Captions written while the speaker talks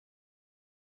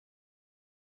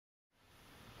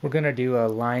We're going to do a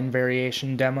line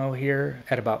variation demo here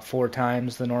at about 4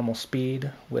 times the normal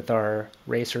speed with our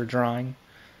racer drawing.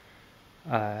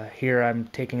 Here I'm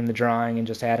taking the drawing and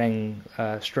just adding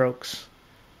strokes,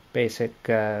 basic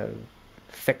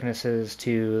thicknesses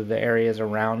to the areas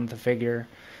around the figure,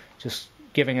 just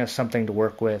giving us something to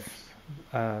work with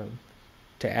to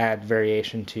add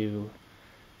variation to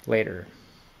later.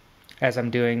 As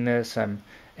I'm doing this, I'm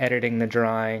editing the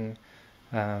drawing,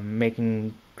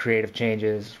 making creative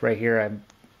changes. Right here I've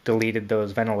deleted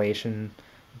those ventilation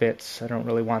bits. I don't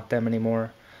really want them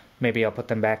anymore. Maybe I'll put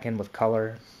them back in with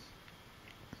color.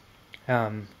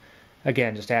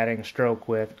 Again, just adding stroke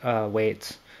with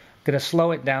weights. I'm going to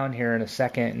slow it down here in a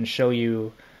second and show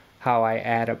you how I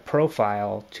add a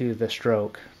profile to the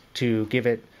stroke to give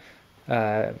it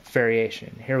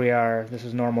variation. Here we are, this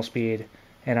is normal speed,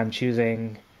 and I'm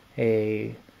choosing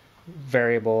a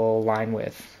variable line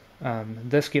width.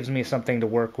 This gives me something to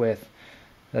work with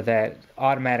that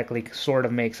automatically sort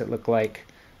of makes it look like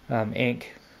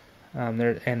ink.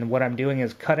 And what I'm doing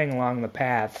is cutting along the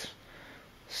paths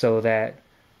so that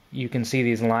you can see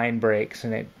these line breaks,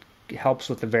 and it helps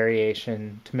with the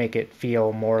variation to make it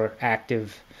feel more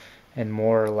active and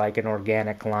more like an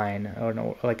organic line,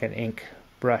 or like an ink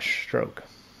brush stroke.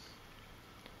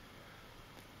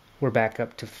 We're back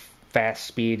up to fast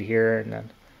speed here, and then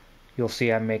you'll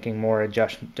see I'm making more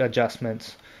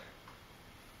adjustments.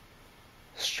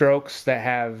 Strokes that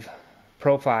have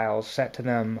profiles set to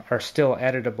them are still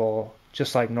editable,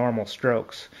 just like normal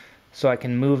strokes. So I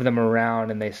can move them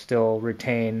around and they still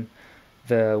retain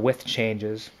the width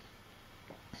changes.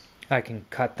 I can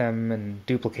cut them and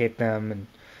duplicate them, and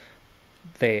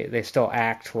they still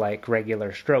act like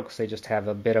regular strokes. They just have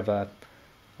a bit of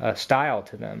a style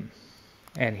to them.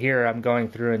 And here I'm going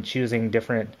through and choosing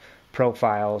different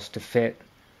profiles to fit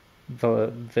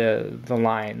the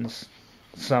lines.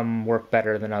 Some work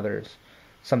better than others.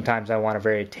 Sometimes I want a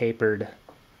very tapered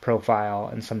profile,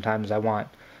 and sometimes I want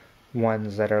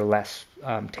ones that are less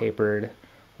tapered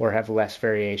or have less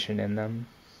variation in them.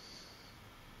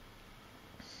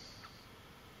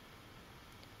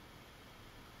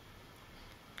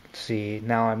 See,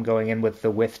 now I'm going in with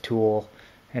the width tool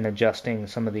and adjusting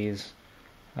some of these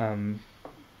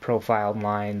profiled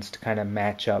lines to kind of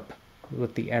match up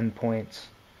with the endpoints.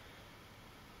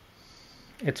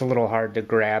 It's a little hard to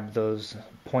grab those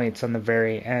points on the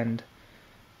very end.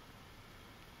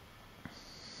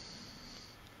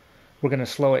 We're going to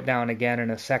slow it down again in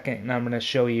a second, and I'm going to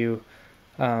show you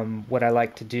what I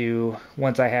like to do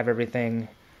once I have everything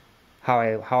how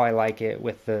I like it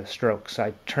with the strokes.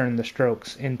 I turn the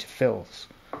strokes into fills.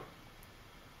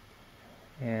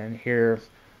 And here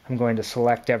I'm going to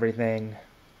select everything,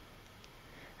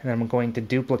 and then I'm going to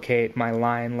duplicate my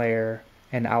line layer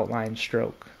and outline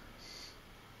stroke.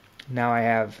 Now I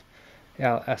have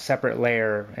a separate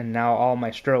layer, and now all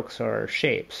my strokes are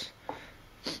shapes.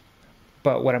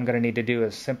 But what I'm going to need to do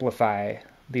is simplify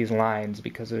these lines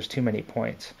because there's too many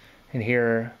points. And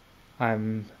here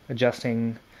I'm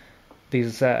adjusting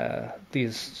these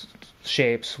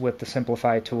shapes with the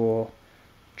simplify tool,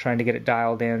 trying to get it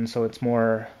dialed in so it's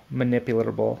more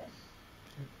manipulatable.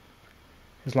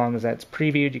 As long as that's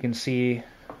previewed, you can see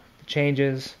the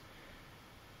changes.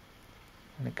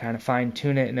 And kind of fine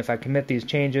tune it, and if I commit these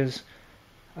changes,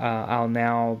 I'll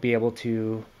now be able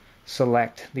to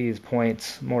select these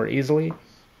points more easily.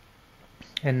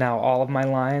 And now all of my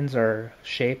lines are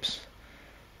shapes,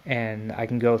 and I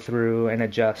can go through and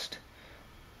adjust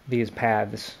these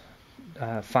paths,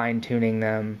 fine-tuning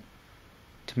them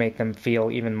to make them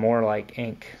feel even more like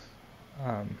ink.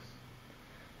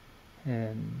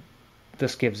 And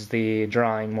this gives the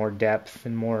drawing more depth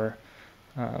and more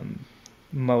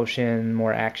motion,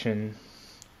 more action.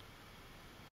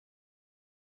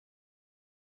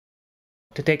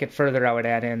 To take it further, I would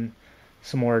add in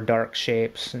some more dark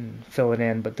shapes and fill it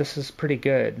in, but this is pretty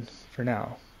good for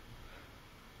now.